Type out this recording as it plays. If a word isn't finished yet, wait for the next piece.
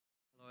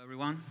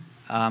Everyone.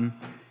 Um,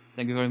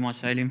 Thank you very much,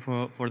 Eileen,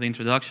 for the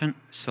introduction.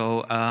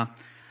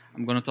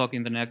 I'm going to talk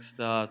in the next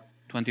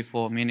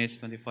 24 minutes,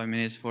 25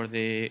 minutes for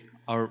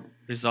our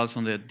results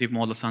on the deep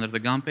models under the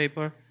GAN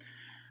paper,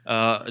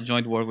 a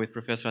joint work with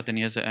Professor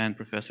Ateniese and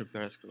Professor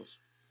Perez Cruz.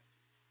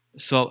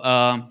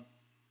 So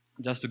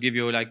just to give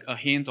you like a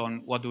hint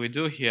on what do we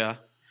do here,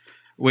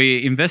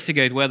 we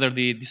investigate whether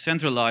the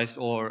decentralized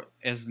or,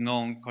 as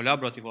known,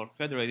 collaborative or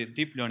federated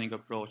deep learning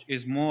approach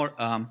is more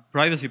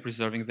privacy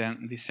preserving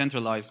than the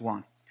centralized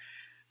one.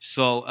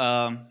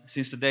 So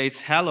since today it's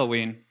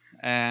Halloween,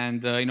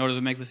 and in order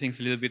to make the things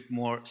a little bit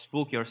more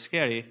spooky or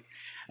scary,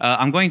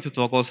 I'm going to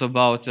talk also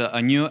about a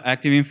new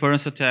active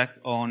inference attack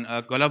on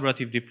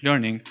collaborative deep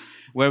learning,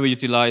 where we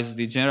utilize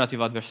the generative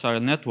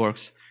adversarial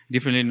networks,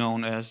 differently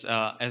known as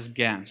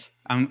GANs.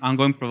 I'm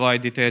going to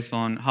provide details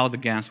on how the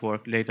GANs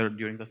work later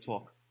during the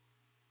talk.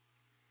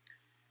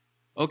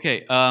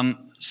 Okay,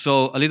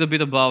 so a little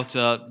bit about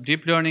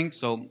deep learning.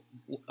 So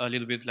a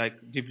little bit like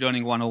deep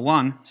learning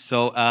 101.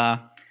 So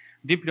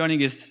deep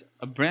learning is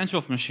a branch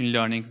of machine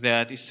learning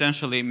that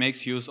essentially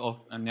makes use of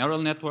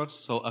neural networks,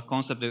 so a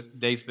concept that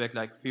dates back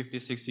like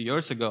 50, 60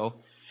 years ago.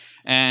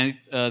 And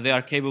they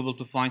are capable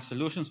to find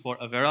solutions for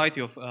a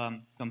variety of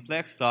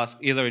complex tasks,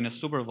 either in a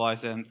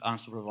supervised and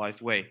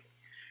unsupervised way.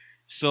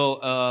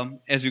 So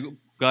as you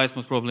guys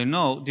most probably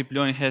know, deep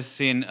learning has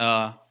seen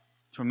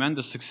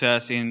tremendous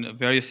success in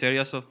various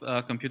areas of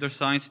computer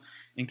science,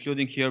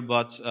 including here,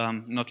 but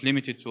not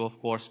limited to, of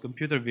course,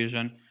 computer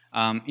vision,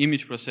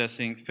 image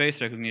processing, face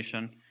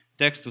recognition,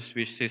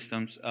 text-to-speech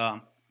systems,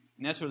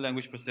 natural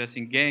language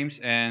processing, games,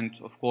 and,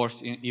 of course,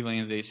 even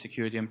in the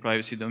security and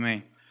privacy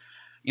domain.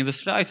 In the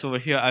slides over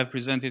here, I've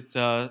presented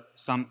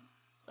some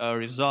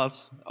results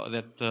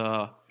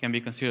that can be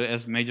considered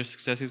as major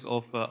successes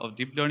of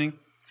deep learning.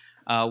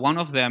 One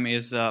of them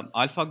is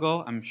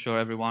AlphaGo. I'm sure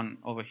everyone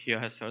over here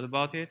has heard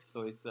about it.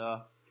 So it's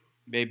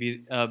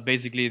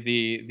basically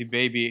the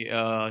baby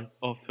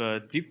of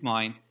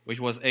DeepMind, which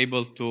was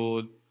able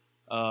to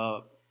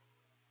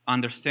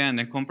understand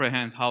and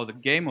comprehend how the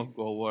game of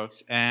Go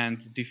works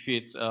and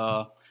defeat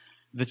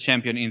the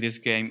champion in this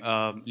game,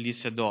 Lee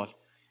Sedol.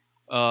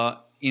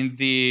 In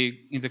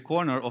the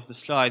corner of the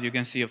slide, you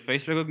can see a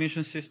face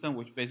recognition system,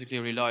 which basically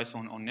relies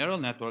on neural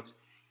networks.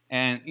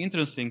 And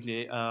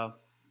interestingly,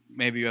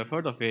 maybe you have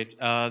heard of it,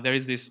 there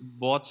is this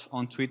bot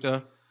on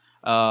Twitter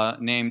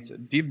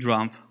named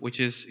DeepDrump, which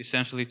is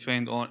essentially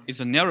trained on, is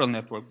a neural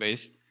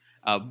network-based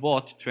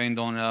bot trained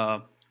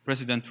on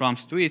President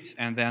Trump's tweets,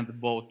 and then the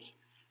bot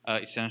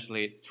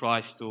essentially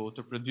tries to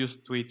produce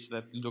tweets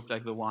that look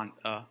like the one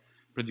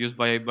produced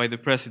by the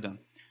president.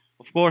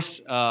 Of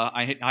course,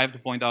 I have to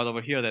point out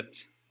over here that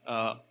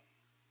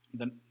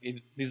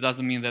this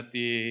doesn't mean that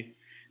the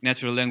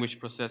natural language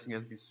processing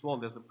has been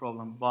solved as a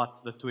problem,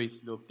 but the tweets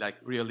look like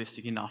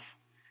realistic enough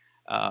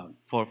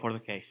for the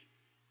case.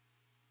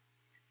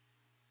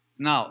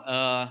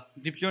 Now,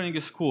 deep learning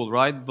is cool,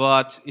 right?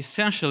 But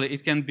essentially,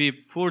 it can be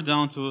poured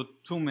down to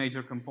two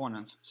major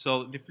components.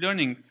 So deep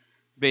learning,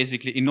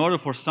 basically, in order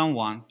for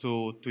someone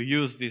to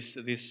use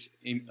this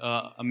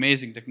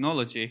amazing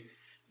technology,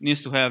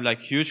 needs to have like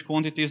huge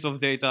quantities of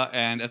data,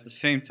 and at the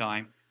same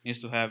time needs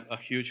to have a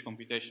huge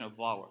computational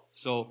power.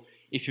 So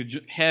if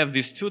you have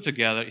these two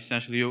together,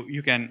 essentially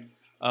you can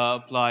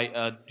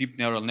apply deep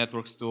neural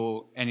networks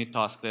to any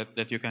task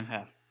that you can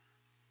have.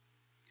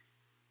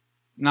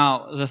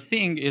 Now the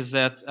thing is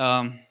that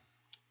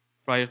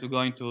prior to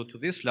going to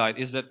this slide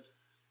is that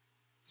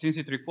since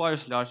it requires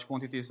large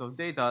quantities of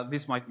data,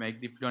 this might make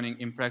deep learning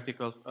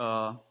impractical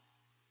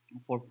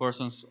for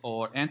persons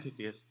or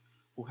entities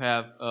who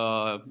have,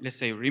 let's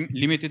say,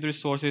 limited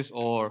resources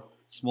or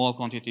small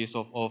quantities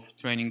of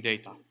training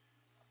data.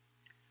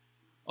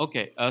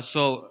 Okay,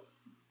 so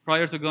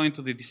prior to going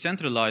to the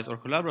decentralized or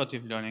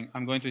collaborative learning,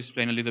 I'm going to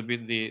explain a little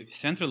bit the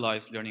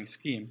decentralized learning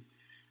scheme.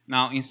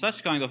 Now, in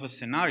such kind of a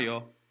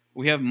scenario,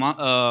 we have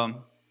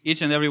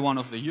each and every one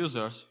of the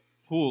users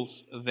pools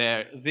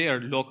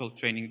their local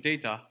training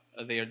data,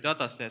 their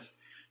data sets,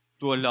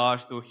 to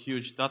a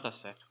huge data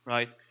set,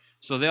 right?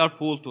 So they are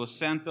pooled to a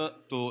center,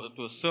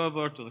 to a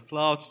server, to the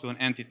cloud, to an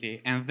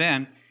entity. And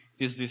then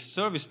it is this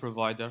service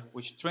provider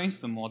which trains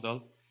the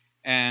model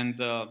and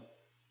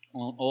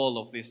on all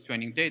of this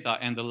training data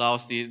and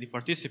allows the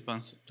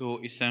participants to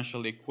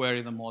essentially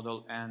query the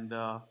model and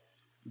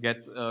get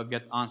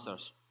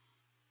answers.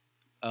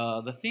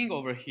 The thing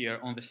over here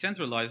on the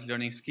centralized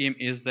learning scheme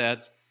is that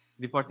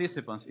the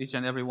participants, each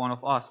and every one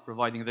of us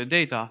providing the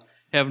data,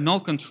 have no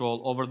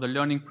control over the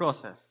learning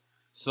process.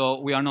 So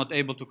we are not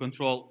able to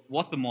control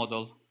what the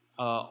model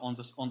on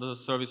the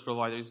service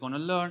provider is going to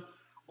learn,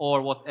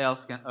 or what else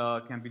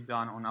can be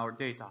done on our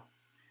data.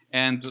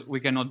 And we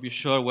cannot be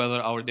sure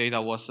whether our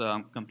data was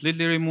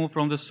completely removed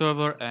from the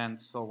server, and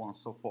so on and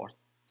so forth.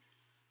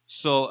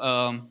 So,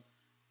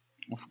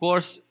 of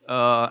course,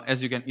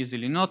 as you can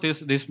easily notice,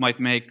 this might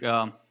make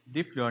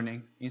deep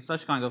learning in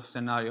such kind of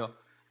scenario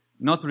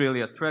not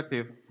really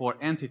attractive for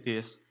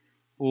entities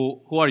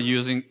who are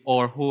using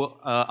or who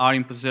are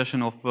in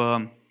possession of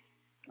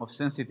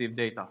sensitive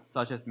data,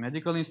 such as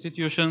medical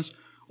institutions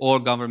or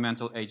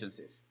governmental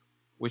agencies,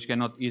 which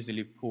cannot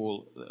easily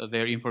pool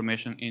their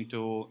information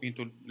into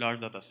large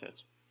data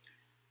sets.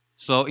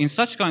 So in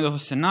such kind of a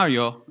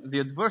scenario, the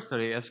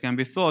adversary, as can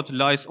be thought,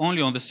 lies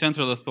only on the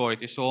central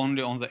authority, so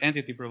only on the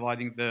entity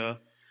providing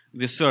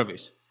the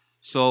service.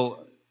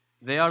 So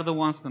they are the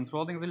ones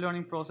controlling the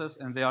learning process,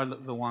 and they are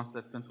the ones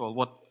that control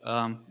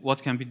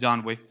what can be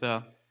done with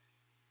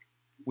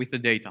the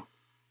data.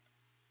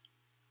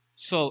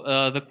 So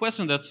the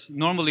question that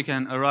normally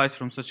can arise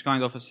from such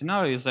kind of a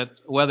scenario is that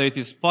whether it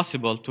is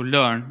possible to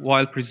learn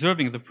while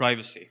preserving the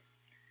privacy.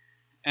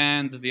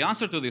 And the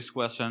answer to this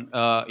question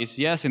is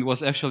yes. It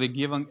was actually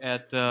given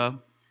at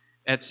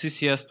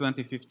CCS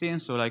 2015,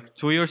 so like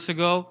 2 years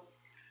ago,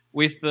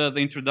 with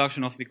the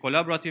introduction of the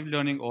collaborative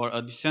learning or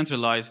a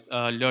decentralized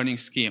learning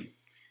scheme.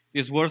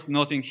 It's worth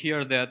noting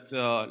here that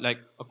like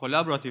a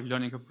collaborative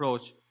learning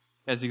approach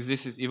has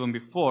existed even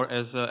before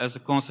as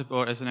a concept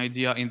or as an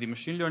idea in the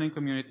machine learning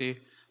community.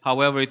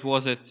 However, it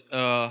was at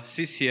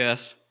CCS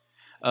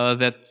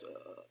that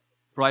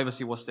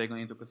privacy was taken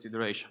into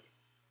consideration.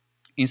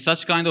 In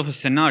such kind of a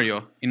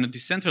scenario, in a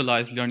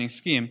decentralized learning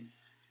scheme,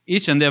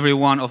 each and every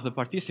one of the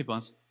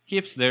participants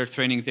keeps their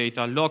training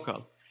data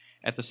local.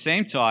 At the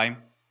same time,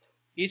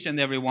 each and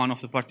every one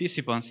of the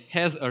participants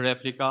has a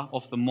replica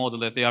of the model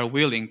that they are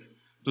willing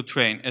to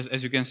train,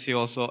 as you can see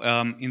also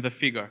in the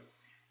figure.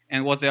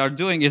 And what they are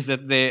doing is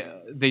that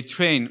they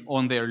train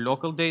on their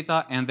local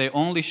data, and they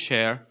only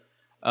share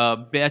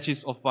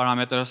batches of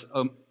parameters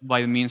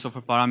by means of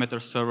a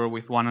parameter server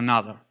with one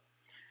another.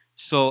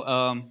 So,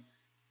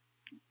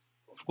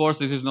 of course,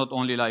 this is not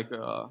only like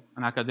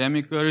an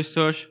academic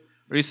research.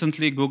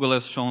 Recently, Google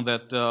has shown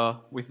that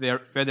with their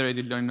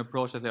federated learning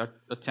approach, that they are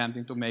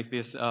attempting to make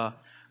this a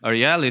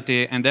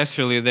reality, and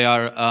actually they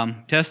are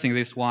testing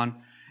this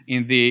one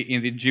in the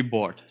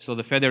Gboard. So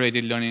the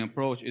federated learning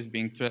approach is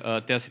being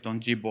tested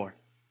on Gboard.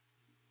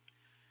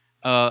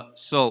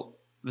 So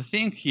the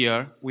thing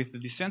here with the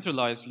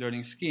decentralized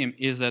learning scheme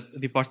is that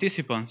the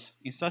participants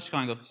in such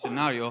kind of a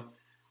scenario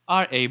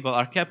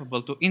are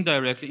capable to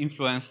indirectly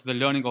influence the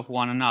learning of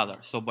one another.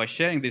 So by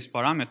sharing these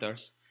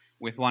parameters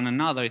with one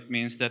another, it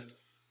means that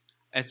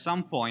at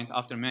some point,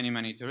 after many,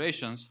 many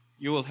iterations,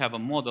 you will have a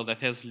model that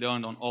has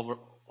learned on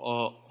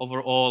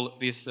overall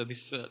this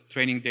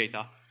training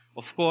data.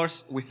 Of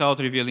course, without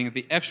revealing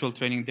the actual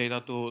training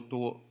data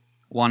to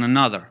one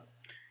another.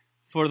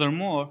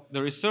 Furthermore,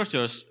 the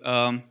researchers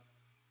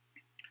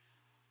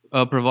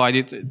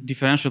provided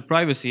differential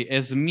privacy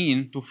as a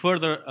mean to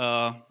further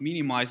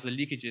minimize the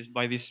leakages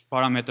by this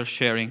parameter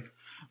sharing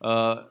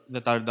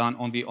that are done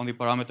on the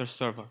parameter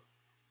server.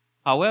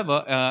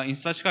 However, in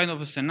such kind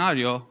of a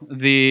scenario,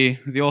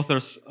 the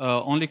authors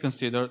only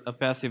considered a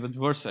passive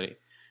adversary.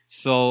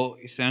 So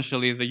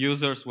essentially, the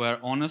users were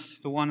honest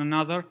to one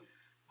another.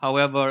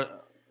 However,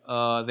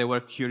 they were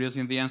curious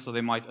in the end, so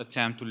they might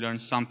attempt to learn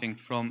something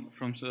from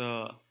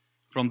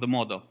the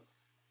model.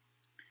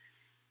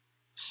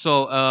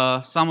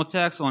 So some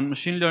attacks on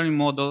machine learning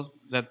model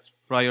that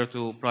prior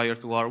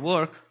to our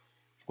work.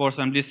 Of course,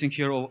 I'm listing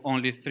here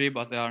only 3,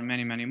 but there are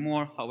many, many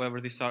more.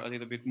 However, these are a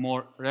little bit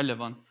more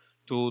relevant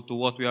to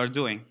what we are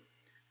doing.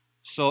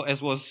 So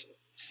as was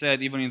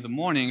said even in the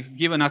morning,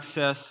 given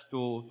access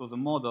to the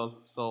model,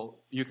 so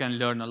you can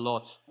learn a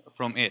lot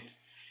from it.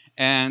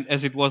 And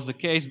as it was the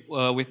case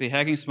with the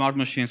hacking smart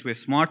machines with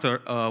smarter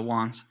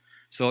ones,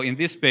 so in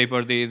this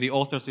paper, the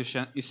authors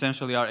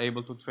essentially are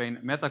able to train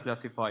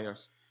meta-classifiers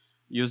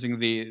using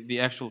the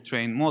actual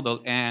trained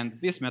model, and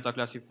these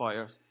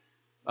meta-classifiers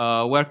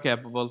were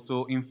capable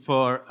to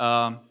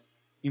infer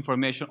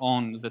information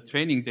on the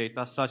training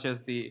data, such as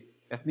the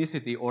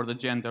ethnicity or the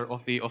gender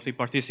of the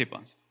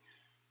participants.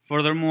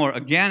 Furthermore,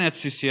 again at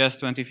CCS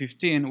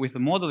 2015, with the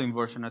model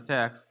inversion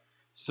attack,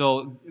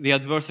 so the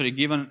adversary,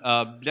 given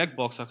black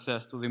box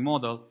access to the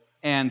model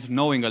and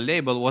knowing a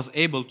label, was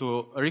able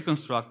to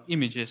reconstruct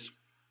images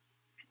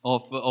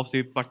of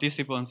the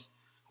participants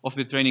of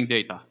the training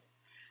data.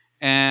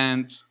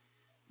 And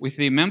with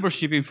the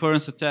membership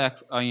inference attack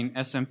in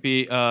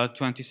SMP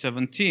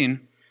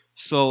 2017,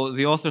 so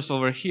the authors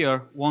over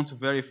here want to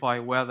verify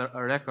whether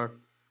a record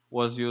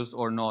was used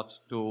or not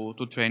to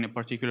train a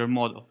particular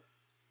model.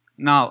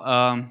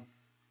 Now,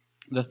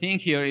 the thing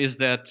here is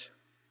that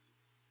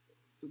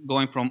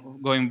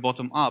going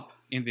bottom up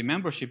in the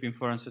membership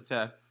inference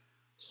attack,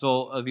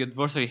 so the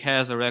adversary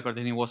has a record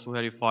and he wants to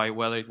verify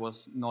whether it was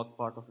not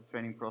part of the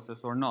training process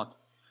or not.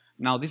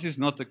 Now, this is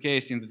not the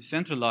case in the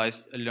decentralized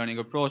learning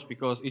approach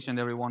because each and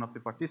every one of the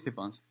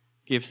participants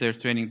keeps their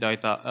training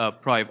data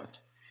private.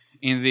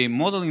 In the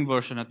model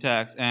inversion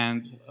attacks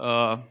and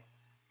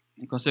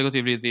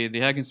consecutively the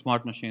hacking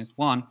smart machines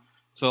one,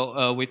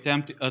 so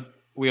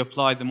we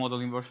applied the model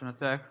inversion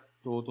attack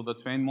to the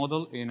trained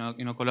model in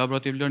a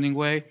collaborative learning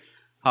way.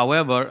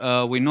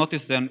 However, we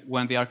noticed then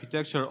when the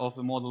architecture of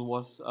the model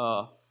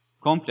was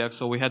complex,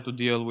 so we had to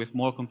deal with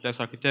more complex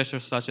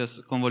architectures such as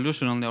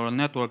convolutional neural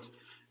networks,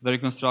 the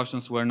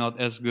reconstructions were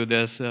not as good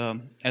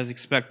as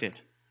expected.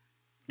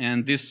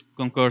 And this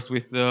concurs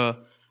with the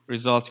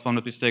results, if I'm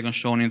not mistaken,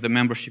 shown in the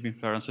membership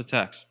inference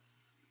attacks.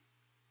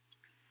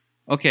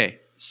 Okay,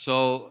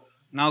 So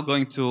now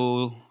going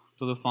to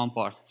the fun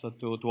part, so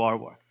to our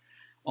work.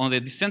 On the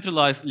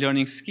decentralized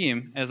learning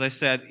scheme, as I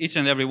said, each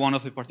and every one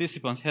of the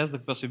participants has the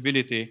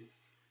possibility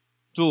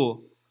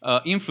to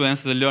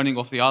influence the learning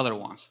of the other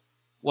ones.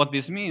 What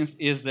this means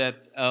is that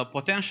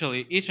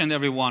potentially each and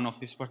every one of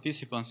these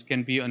participants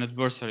can be an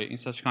adversary in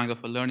such kind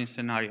of a learning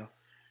scenario.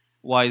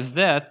 Why is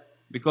that?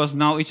 Because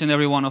now each and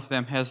every one of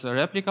them has a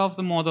replica of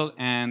the model,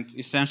 and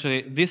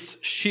essentially this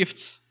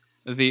shifts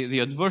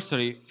the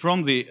adversary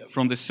from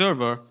the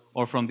server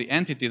or from the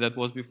entity that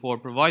was before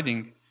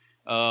providing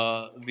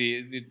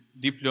the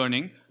deep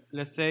learning,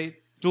 let's say,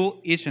 to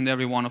each and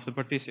every one of the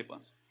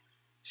participants.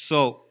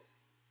 So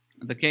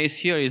the case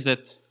here is that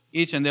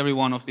each and every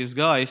one of these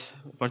guys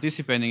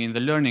participating in the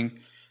learning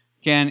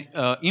can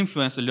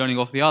influence the learning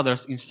of the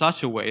others in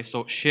such a way,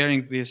 so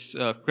sharing these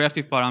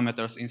crafted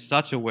parameters in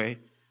such a way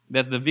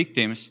that the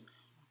victims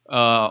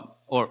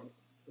or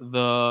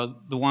the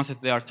ones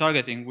that they are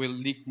targeting will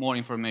leak more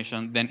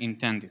information than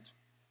intended.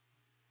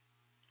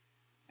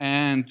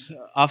 And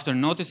after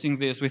noticing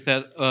this, we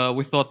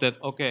thought that,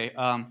 okay,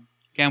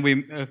 can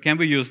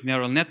we use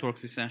neural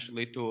networks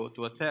essentially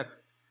to attack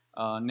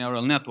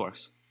neural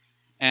networks?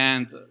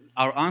 And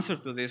our answer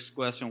to this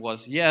question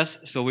was yes,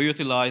 so we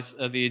utilize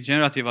the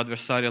generative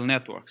adversarial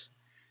networks.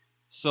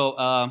 So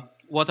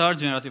what are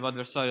generative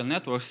adversarial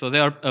networks? So they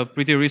are a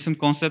pretty recent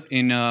concept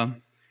in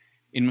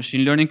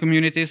machine learning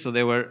community. So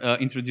they were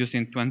introduced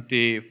in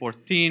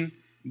 2014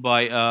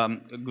 by a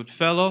good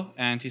fellow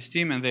and his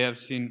team, and they have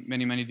seen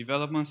many, many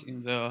developments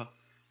in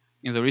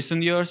the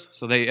recent years.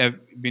 So they have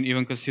been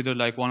even considered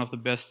like one of the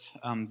best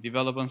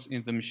developments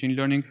in the machine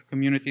learning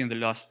community in the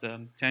last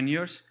 10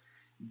 years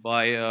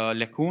by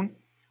LeCun.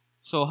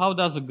 So how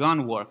does a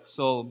GAN work?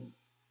 So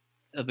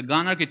the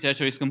GAN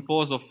architecture is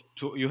composed of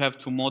you have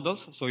two models.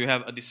 So you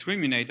have a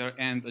discriminator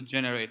and a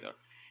generator.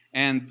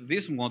 And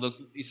these models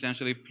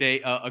essentially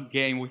play a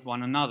game with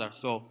one another.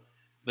 So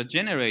the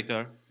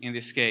generator, in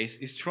this case,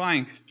 is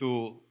trying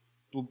to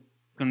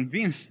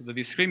convince the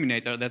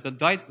discriminator that the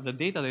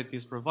data that it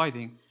is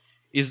providing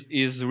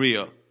is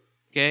real.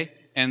 Okay?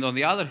 And on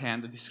the other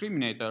hand, the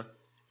discriminator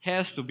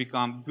has to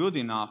become good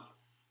enough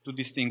to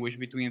distinguish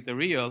between the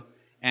real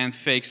and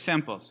fake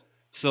samples.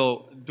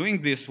 So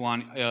doing this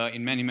one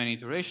in many, many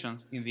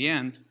iterations, in the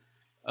end,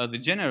 the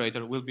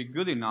generator will be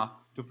good enough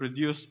to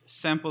produce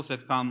samples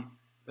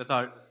that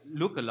are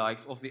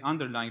lookalikes of the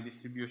underlying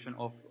distribution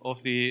of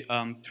the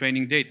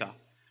training data.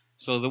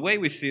 So the way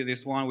we see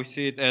this one, we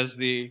see it as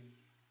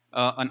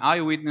an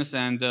eyewitness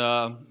and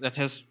that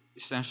has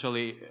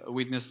essentially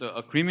witnessed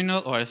a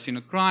criminal or has seen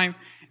a crime,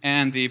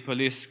 and the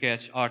police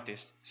sketch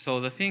artist. So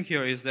the thing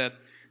here is that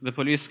the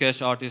police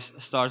sketch artist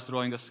starts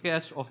drawing a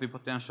sketch of the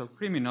potential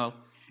criminal,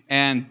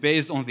 and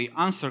based on the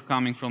answer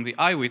coming from the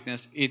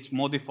eyewitness, it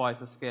modifies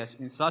the sketch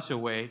in such a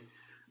way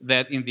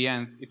that in the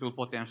end it will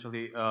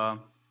potentially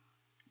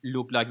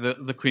look like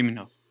the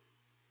criminal.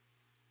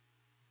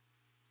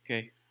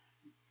 Okay.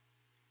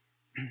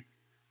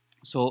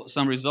 So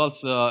some results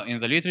in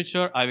the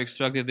literature, I've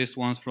extracted these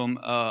ones from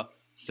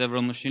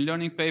several machine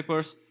learning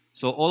papers.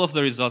 So all of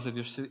the results that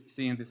you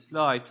see in this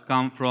slide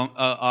come from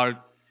are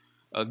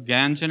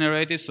GAN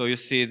generated. So you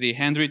see the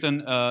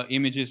handwritten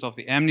images of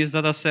the MNIST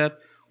data set,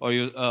 or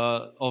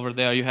over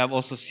there you have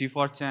also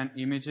CIFAR10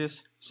 images,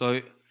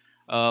 so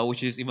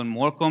which is even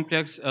more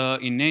complex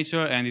in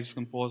nature, and it's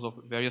composed of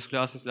various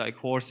classes like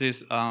horses,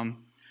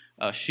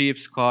 sheep,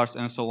 cars,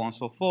 and so on and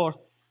so forth.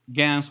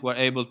 GANs were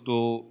able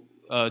to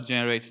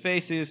generate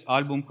faces,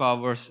 album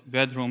covers,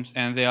 bedrooms,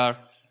 and they are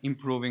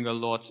improving a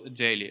lot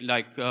daily.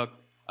 Like a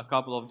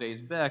couple of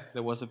days back,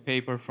 there was a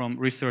paper from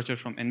researchers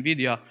from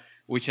NVIDIA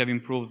which have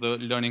improved the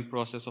learning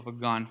process of a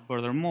GAN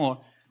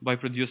furthermore by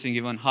producing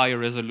even higher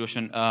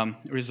resolution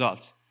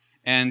results.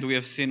 And we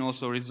have seen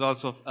also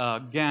results of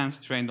GANs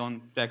trained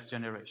on text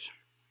generation.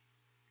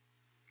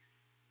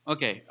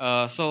 Okay,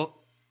 so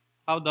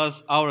how does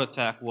our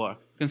attack work?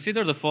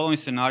 Consider the following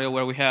scenario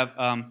where we have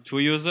two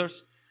users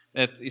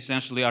that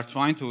essentially are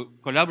trying to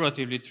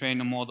collaboratively train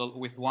a model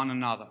with one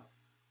another.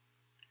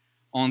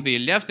 On the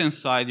left-hand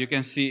side, you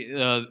can see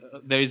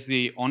there is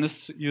the honest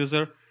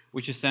user,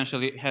 which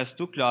essentially has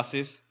two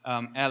classes,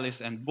 Alice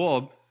and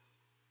Bob.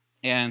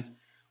 And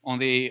on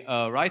the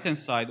right-hand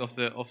side of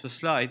the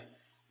slide,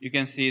 you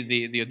can see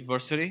the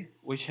adversary,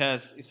 which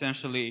has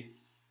essentially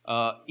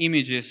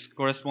images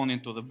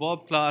corresponding to the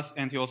Bob class,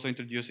 and he also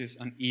introduces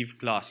an Eve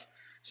class.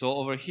 So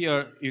over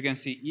here, you can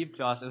see Eve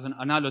class as an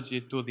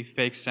analogy to the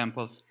fake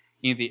samples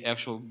in the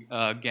actual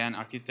GAN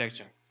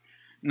architecture.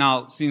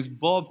 Now, since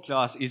Bob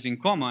class is in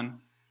common,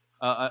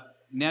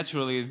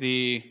 naturally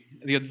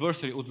the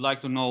adversary would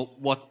like to know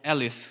what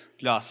Alice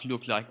class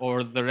look like,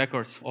 or the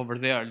records over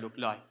there look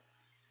like.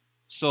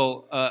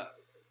 So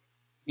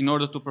in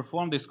order to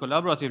perform this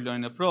collaborative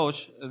learning approach,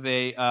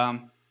 they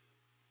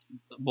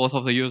both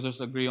of the users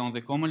agree on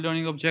the common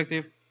learning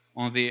objective,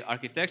 on the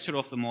architecture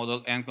of the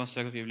model, and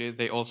consecutively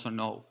they also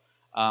know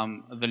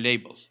the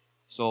labels.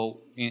 So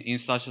in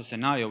such a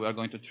scenario, we are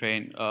going to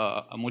train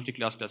a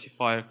multi-class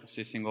classifier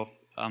consisting of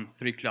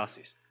three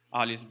classes: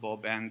 Alice,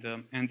 Bob,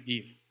 and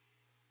Eve.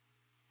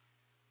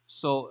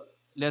 So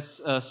let's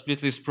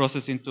split this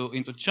process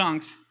into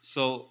chunks.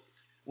 So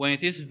when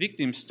it is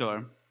victim's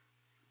turn,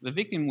 the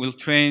victim will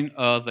train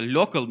the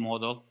local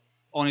model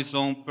on its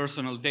own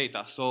personal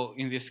data. So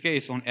in this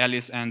case, on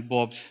Alice and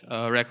Bob's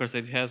records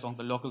that it has on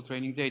the local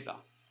training data.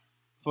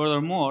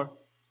 Furthermore,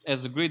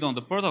 as agreed on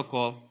the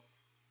protocol,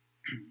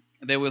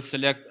 they will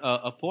select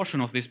a portion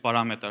of these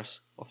parameters,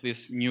 of these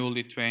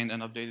newly trained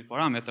and updated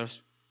parameters,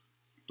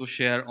 to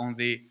share on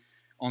the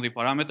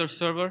parameter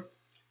server.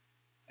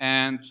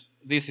 And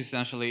this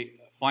essentially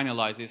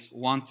finalizes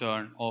one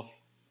turn of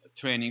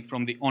training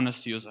from the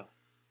honest user.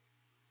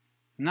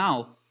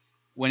 Now,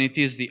 when it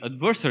is the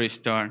adversary's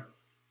turn,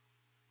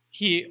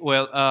 he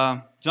will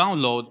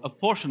download a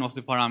portion of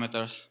the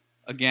parameters,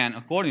 again,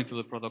 according to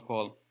the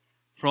protocol,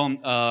 from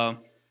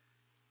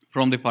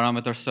the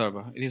parameter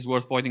server. It is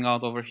worth pointing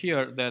out over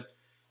here that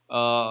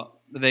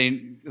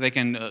they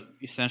can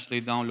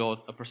essentially download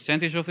a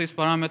percentage of these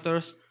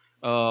parameters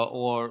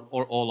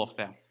or all of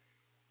them.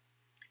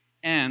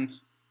 And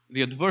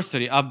the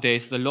adversary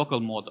updates the local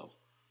model.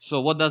 So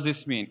what does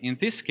this mean? In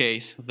this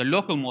case, the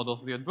local model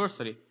of the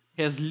adversary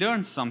has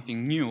learned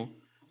something new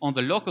on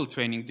the local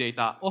training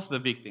data of the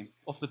victim,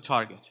 of the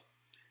target.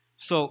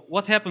 So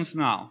what happens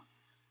now?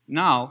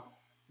 Now,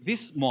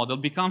 this model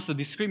becomes a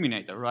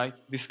discriminator, right?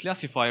 This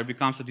classifier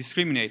becomes a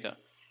discriminator.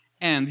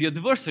 And the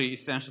adversary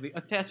essentially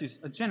attaches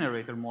a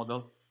generator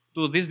model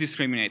to this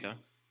discriminator.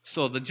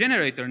 So the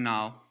generator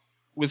now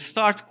will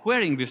start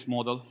querying this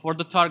model for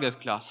the target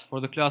class, for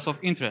the class of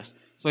interest.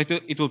 So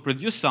it will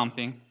produce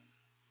something,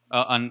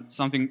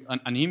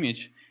 an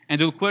image,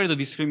 and it will query the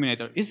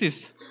discriminator. Is this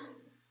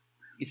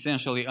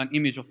essentially an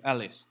image of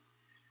Alice?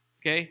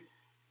 Okay?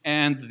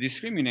 And the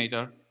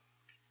discriminator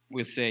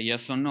will say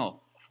yes or no.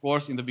 Of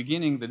course, in the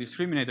beginning, the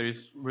discriminator is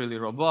really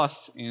robust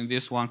in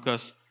this one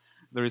because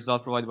the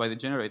results provided by the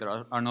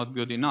generator are not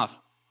good enough.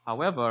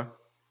 However,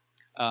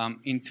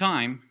 in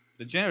time,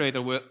 the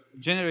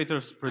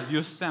generators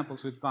produce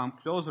samples which come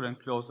closer and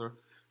closer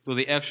to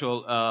the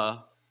actual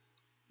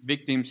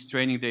victim's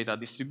training data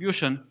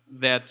distribution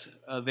that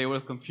they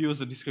will confuse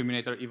the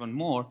discriminator even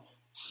more.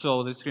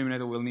 So the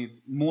discriminator will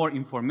need more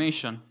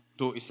information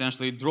to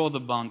essentially draw the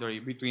boundary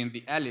between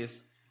the Alice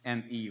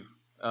and Eve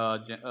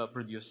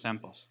produced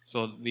samples.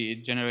 So the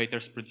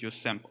generators produce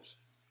samples.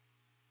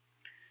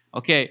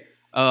 Okay,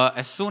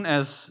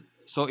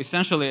 so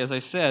essentially, as I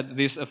said,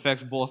 this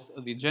affects both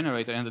the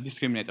generator and the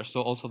discriminator.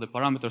 So also the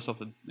parameters of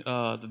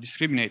the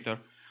discriminator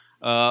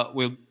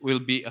will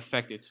be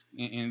affected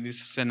in this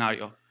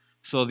scenario.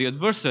 So the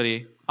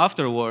adversary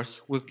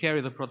afterwards will carry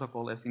the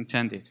protocol as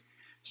intended.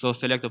 So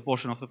select a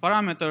portion of the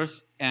parameters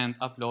and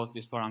upload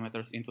these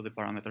parameters into the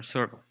parameter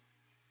server.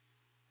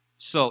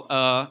 So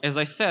as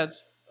I said,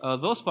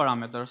 those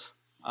parameters,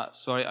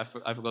 sorry,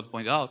 I forgot to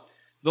point out,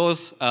 those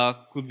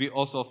could be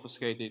also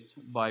obfuscated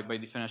by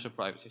differential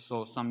privacy.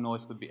 So some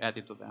noise could be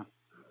added to them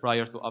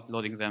prior to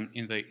uploading them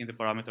in the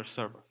parameter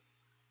server.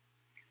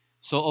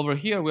 So over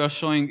here, we are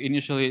showing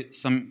initially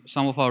some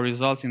of our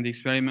results in the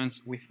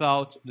experiments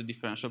without the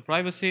differential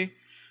privacy.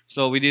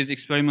 So we did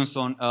experiments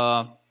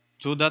on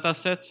two data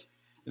sets,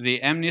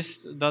 the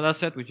MNIST data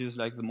set, which is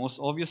like the most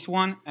obvious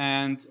one,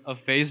 and a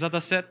phase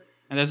data set.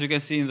 And as you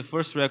can see in the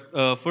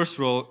first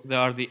row, there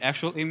are the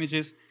actual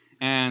images,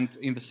 and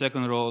in the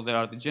second row, there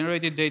are the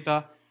generated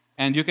data.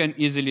 And you can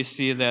easily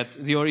see that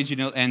the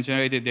original and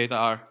generated data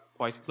are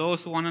quite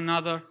close to one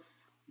another.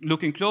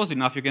 Looking close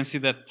enough, you can see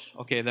that,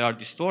 okay, there are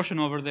distortion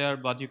over there,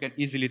 but you can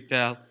easily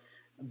tell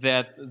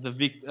that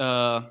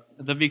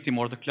the victim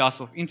or the class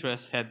of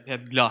interest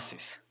had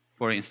glasses,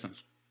 for instance.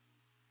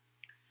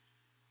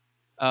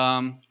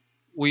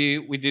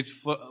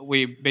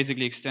 We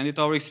basically extended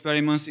our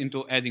experiments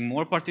into adding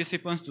more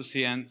participants to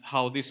see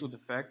how this would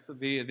affect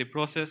the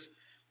process.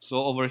 So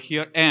over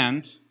here,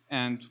 and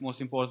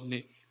most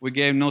importantly, we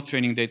gave no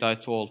training data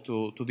at all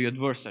to the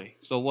adversary.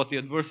 So what the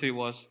adversary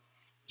was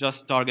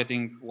just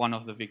targeting one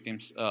of the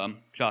victim's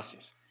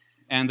classes.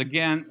 And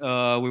again,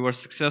 we were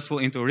successful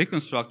into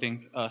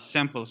reconstructing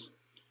samples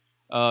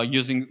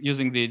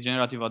using the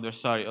generative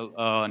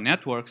adversarial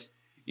networks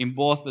in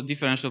both the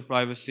differential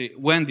privacy,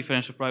 when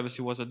differential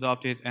privacy was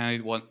adopted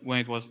and when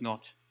it was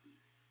not.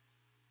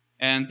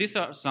 And these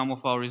are some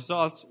of our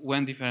results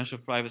when differential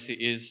privacy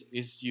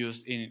is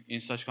used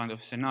in such kind of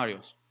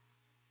scenarios.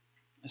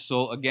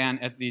 So again,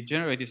 at the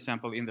generated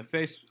sample in the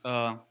face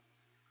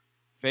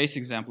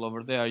example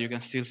over there, you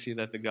can still see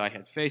that the guy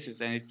had faces,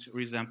 and it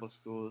resembles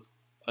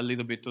a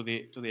little bit to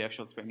the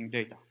actual training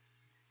data.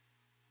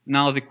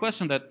 Now, the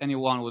question that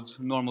anyone would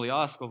normally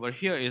ask over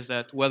here is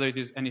that whether it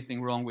is anything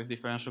wrong with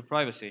differential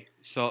privacy.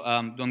 So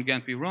don't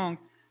get me wrong,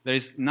 there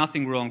is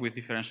nothing wrong with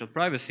differential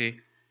privacy.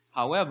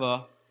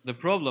 However, the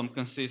problem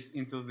consists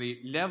into the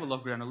level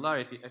of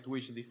granularity at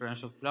which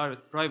differential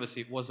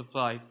privacy was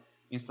applied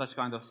in such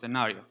kind of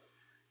scenario.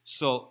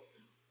 So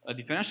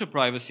differential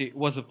privacy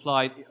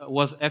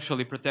was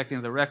actually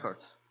protecting the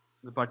records.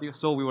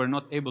 So we were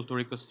not able to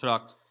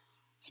reconstruct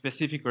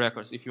specific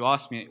records. If you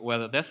ask me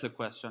whether that's the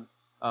question,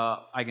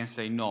 I can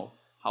say no.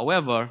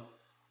 However,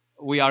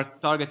 we are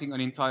targeting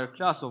an entire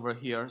class over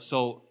here,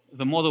 so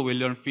the model will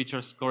learn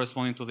features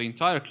corresponding to the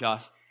entire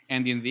class,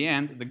 and in the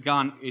end, the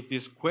GAN, it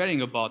is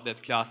querying about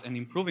that class and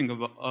improving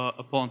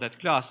upon that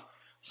class,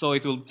 so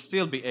it will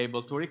still be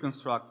able to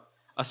reconstruct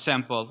a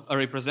sample, a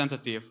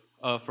representative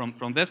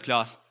from that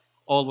class,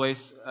 always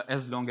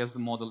as long as the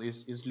model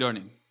is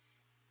learning.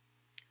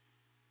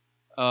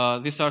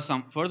 These are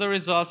some further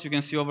results. You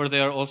can see over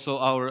there also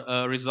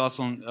our results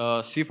on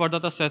CFAR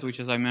dataset, which,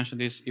 as I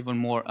mentioned, is even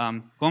more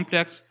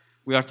complex.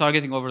 We are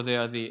targeting over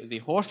there the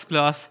horse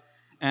class,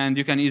 and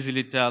you can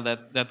easily tell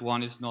that that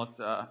one is not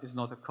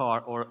a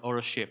car or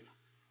a ship.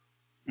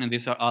 And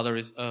these are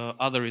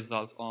other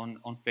results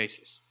on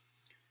faces.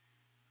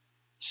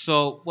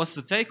 So what's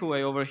the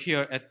takeaway over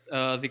here at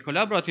the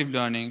collaborative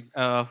learning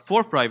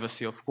for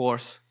privacy, of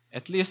course,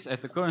 at least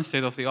at the current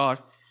state of the art,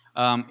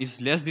 is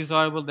less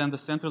desirable than the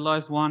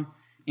centralized one,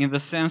 in the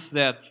sense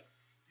that,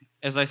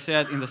 as I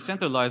said, in the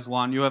centralized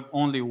one, you have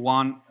only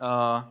one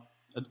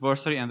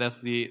adversary, and that's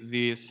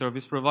the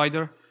service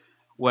provider,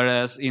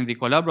 whereas in the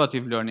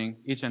collaborative learning,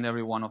 each and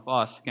every one of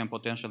us can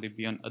potentially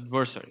be an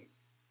adversary.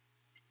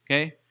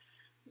 Okay?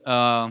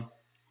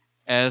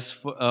 As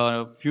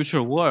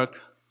future work,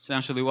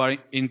 essentially, we are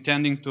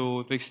intending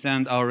to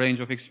extend our range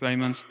of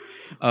experiments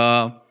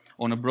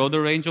on a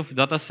broader range of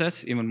data sets,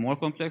 even more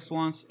complex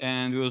ones,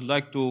 and we would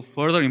like to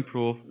further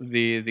improve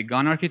the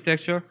GAN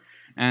architecture.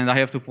 And I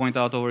have to point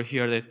out over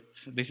here that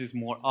this is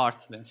more art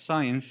than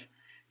science,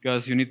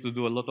 because you need to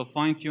do a lot of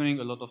fine-tuning,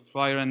 a lot of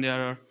trial and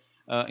error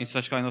in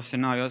such kind of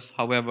scenarios.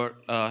 However,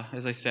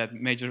 as I said,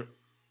 major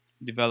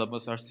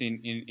developments are seen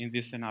in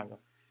this scenario.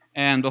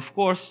 And of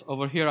course,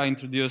 over here I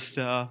introduced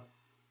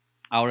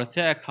our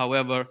attack.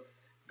 However,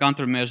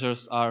 countermeasures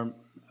are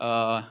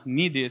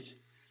needed.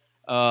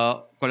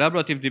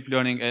 Collaborative deep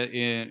learning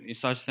in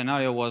such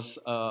scenario was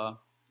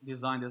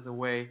designed as a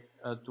way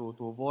to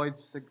avoid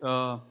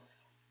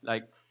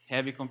like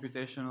heavy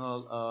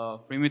computational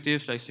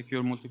primitives like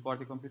secure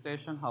multi-party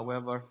computation.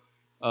 However,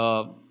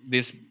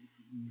 this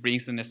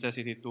brings the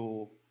necessity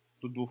to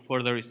do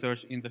further research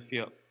in the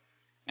field.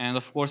 And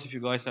of course, if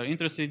you guys are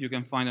interested, you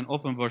can find an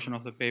open version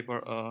of the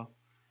paper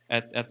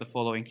at the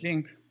following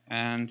link.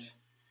 And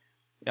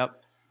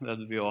yep, that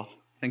will be all.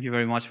 Thank you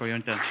very much for your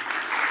attention.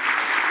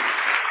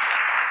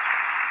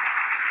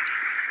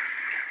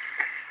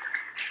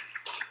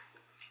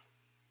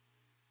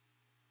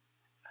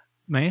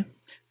 May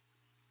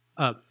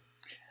I?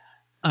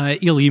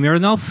 Ilya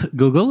Mironov,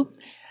 Google.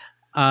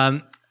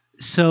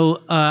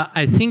 So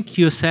I think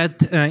you said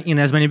in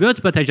as many words,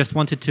 but I just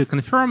wanted to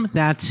confirm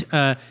that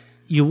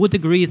you would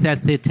agree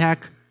that the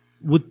attack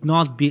would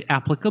not be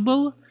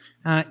applicable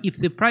if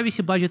the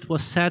privacy budget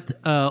was set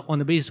on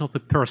the basis of a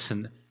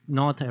person,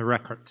 not a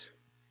record.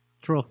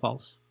 True or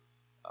false?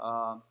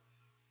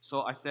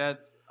 So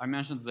I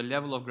mentioned the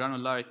level of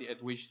granularity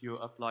at which you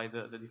apply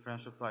the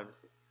differential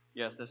privacy.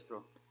 Yes, that's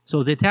true.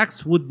 So the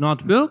attacks would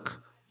not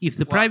work if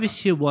the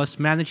privacy was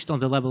managed on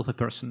the level of a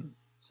person.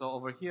 So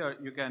over here,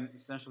 you can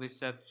essentially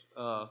set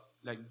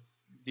like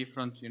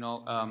different,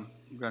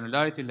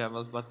 granularity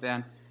levels, but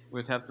then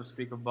we'd have to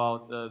speak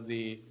about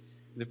the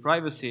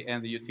privacy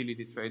and the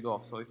utility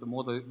trade-off. So if the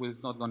model is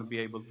not going to be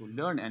able to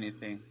learn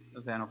anything,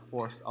 then of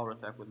course our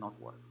attack would not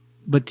work.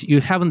 But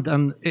you haven't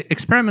done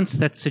experiments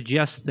that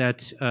suggest that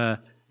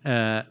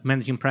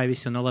managing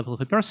privacy on the level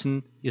of a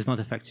person is not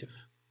effective.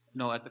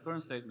 No, at the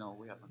current state, no,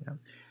 we haven't.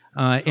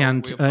 Yeah.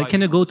 And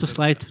can you go to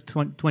slide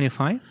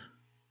 25?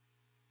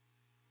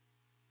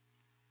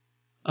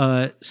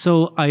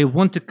 So I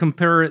want to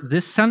compare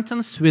this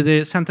sentence with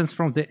a sentence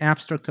from the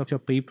abstract of your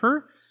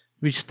paper,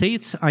 which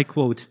states, I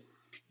quote,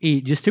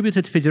 "A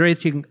distributed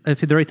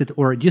federated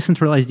or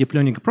decentralized deep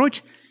learning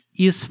approach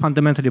is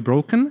fundamentally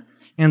broken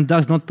and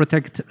does not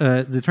protect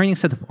the training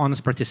set of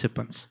honest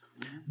participants."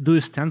 Mm-hmm. Do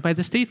you stand by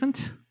the statement?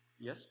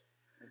 Yes,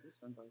 I do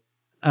stand by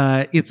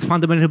it. It's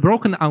fundamentally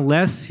broken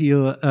unless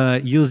you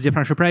use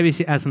differential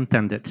privacy as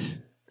intended.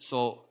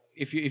 So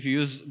if you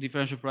use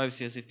differential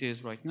privacy as it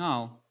is right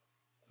now,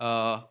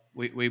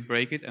 we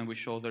break it and we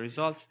show the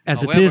results.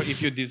 However,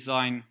 if you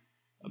design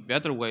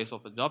better ways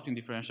of adopting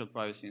differential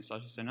privacy in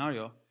such a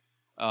scenario,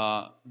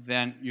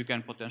 then you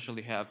can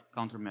potentially have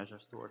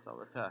countermeasures towards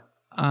our attack.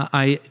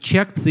 I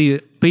checked the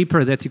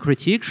paper that you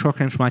critique,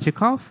 Shoker and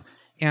Shmatikov,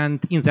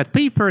 and in that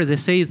paper they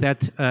say that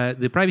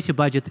the privacy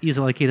budget is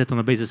allocated on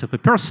the basis of a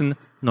person,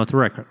 not a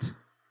record.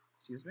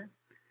 Excuse me?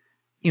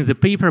 In the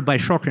paper by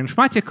Shoker and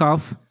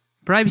Shmatikov,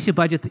 privacy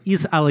budget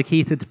is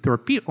allocated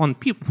on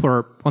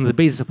the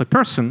basis of a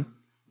person,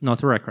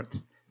 not a record.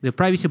 The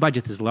privacy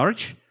budget is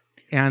large,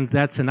 and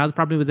that's another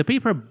problem with the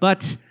paper,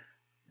 but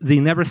they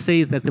never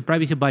say that the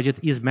privacy budget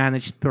is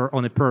managed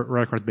on a per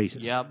record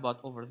basis. Yeah, but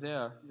over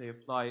there they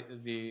apply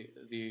the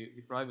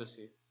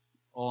privacy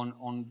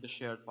on the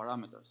shared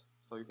parameters.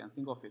 So you can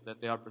think of it that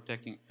they are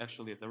protecting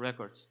actually the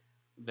records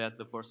that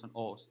the person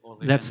owes. Or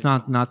that's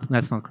not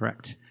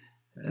correct.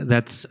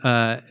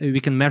 We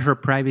can measure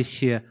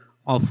privacy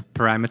of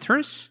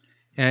parameters.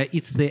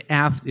 It's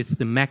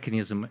the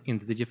mechanism in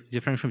the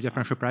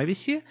differential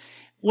privacy.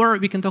 Or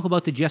we can talk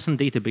about the JSON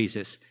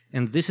databases,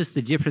 and this is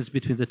the difference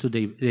between the two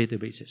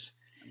databases.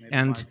 Maybe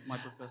And my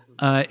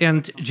professor.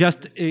 and just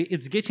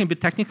it's getting a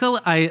bit technical.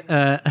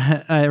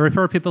 I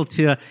refer people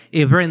to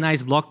a very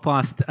nice blog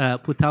post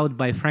put out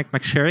by Frank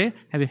McSherry.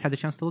 Have you had a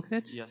chance to look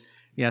at it? Yes.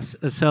 Yes.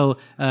 So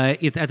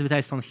it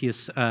advertised on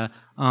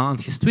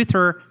his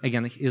Twitter.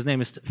 Again, his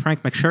name is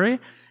Frank McSherry.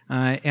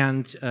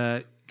 And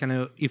kind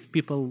of, if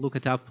people look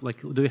it up,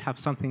 like, do you have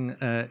something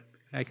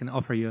I can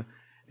offer you?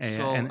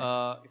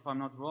 If I'm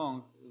not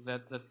wrong,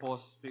 that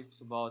post speaks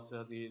about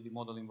the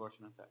model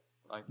inversion effect,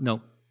 right?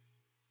 No.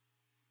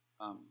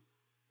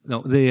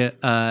 No.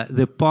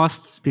 The post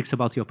speaks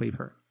about your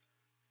paper.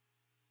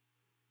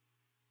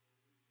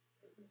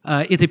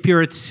 It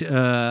appeared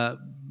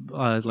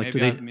like maybe 2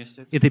 days. I missed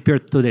it. It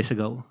appeared 2 days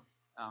ago.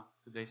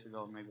 2 days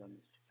ago, maybe I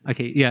missed it.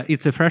 Okay. Yeah,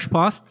 it's a fresh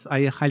post.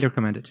 I highly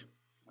recommend it.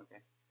 Okay.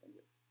 Thank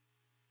you.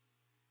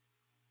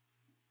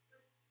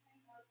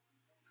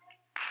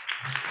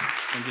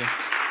 Thank you.